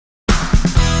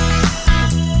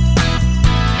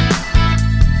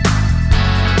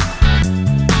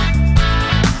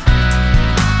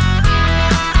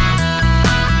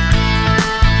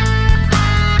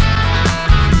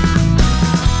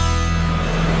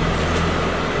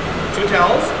2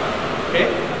 towels. Okay.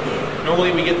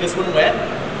 Normally we get this one wet,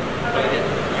 but you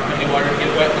don't have any water to get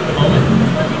wet at the moment.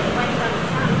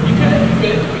 You could.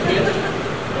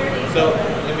 So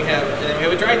then we have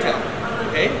a dry towel.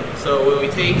 Okay. So when we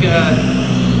take this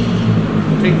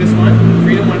one,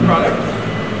 Freedom 1 product,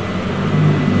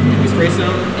 and we spray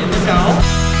some in the towel.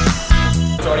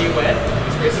 It's already wet.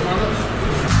 We spray some on it.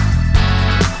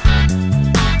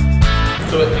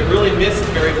 So it really missed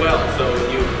very well. So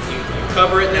you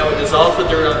cover it, now it dissolves the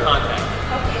dirt on contact.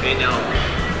 Okay, now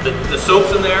the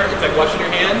soap's in there, it's like washing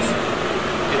your hands.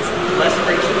 It's less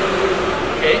friction.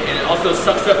 Okay, and it also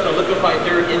sucks up the liquefied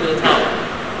dirt into the towel.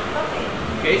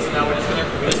 Okay, so now we're just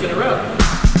gonna rub.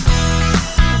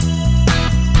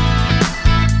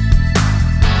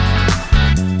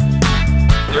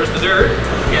 There's the dirt.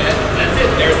 Yeah, that's it.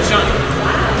 There's the shine.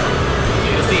 So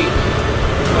you'll see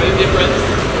quite a difference.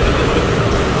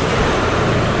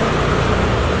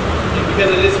 And because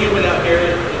it is humid out here,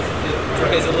 it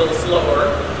dries a little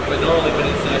slower. But normally when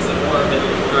it's nice and warm,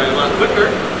 it'll dry a lot quicker.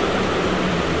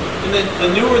 And then the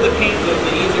newer the paint, the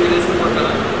easier it is to work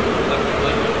on. Like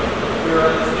if we were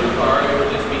on this new car, it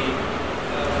would just be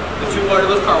the 2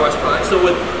 Waterless car wash products. So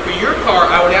for your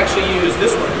car, I would actually use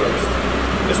this one first.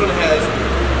 This one has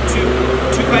two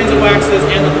kinds of waxes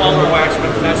and the polymer wax, but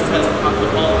that just has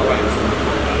the polymer wax.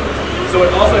 So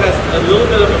it also has a little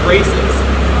bit of abrasives.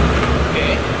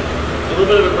 Okay, so a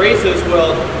little bit of abrasives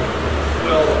will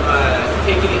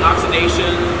take any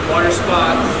oxidation, water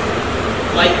spots,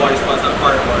 light water spots, not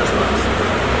hard water spots.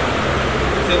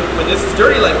 Then when this is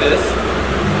dirty like this,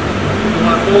 you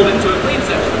want to fold it into a clean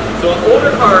section. So on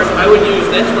older cars, I would use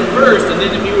this one first, and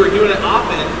then if you were doing it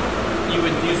often, you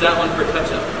would use that one for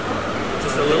touch-up.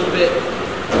 Just a little bit.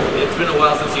 It's been a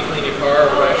while since you cleaned your car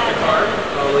or waxed your car,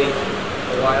 probably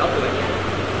a while,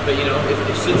 but you know,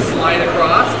 it should slide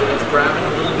across, and it's grabbing a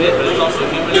little bit, but it's also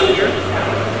humid out here.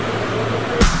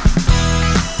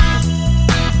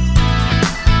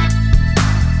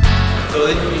 So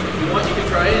then, if you want, you can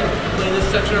try and clean this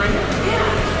section right here.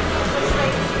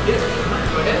 Yeah.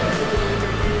 Go ahead.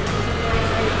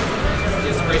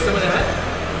 Just spray some of that.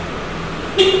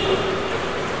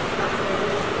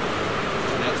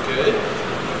 That's good.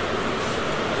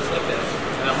 Just like that.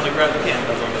 And I'm going to grab the can.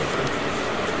 That's all good.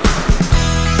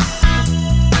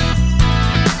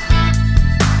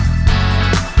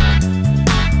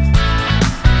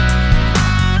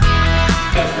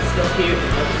 It's still here.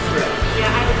 That's the spread.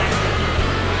 Yeah, I did that.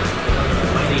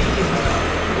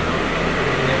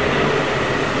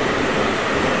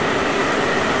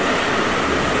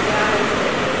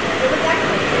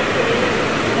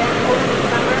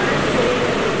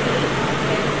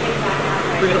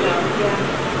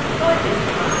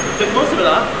 Took most of it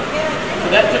off. So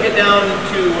that took it down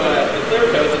to the clear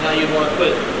coat, and now you'd want to put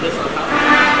this on top.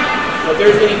 So if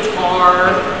there's any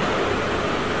tar,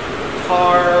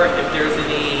 if there's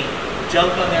any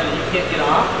junk on there that you can't get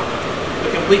off,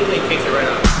 the complete clean takes it right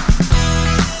off.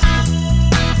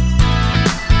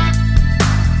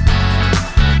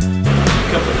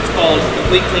 It's called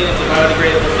Complete Clean. It's a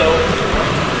biodegradable soap.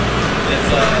 It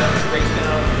breaks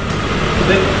down.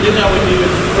 Then I would do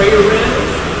is spray your rims.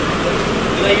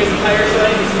 Then I use the tire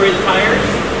shine to spray the tires.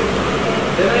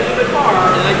 Then I do the car,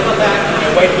 and I come back and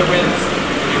I wipe the rims.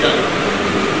 You're done.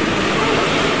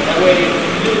 That way, if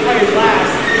you do the tires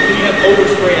last, then you have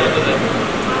overspray onto the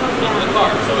car.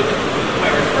 So we do the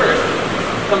tires first,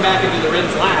 come back and do the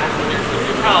rims last, and there's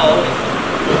your towel.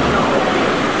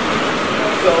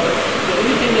 So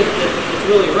anything that's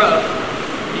really rough,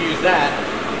 you use that.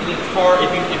 Any tar, if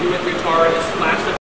you went through tar and it splashed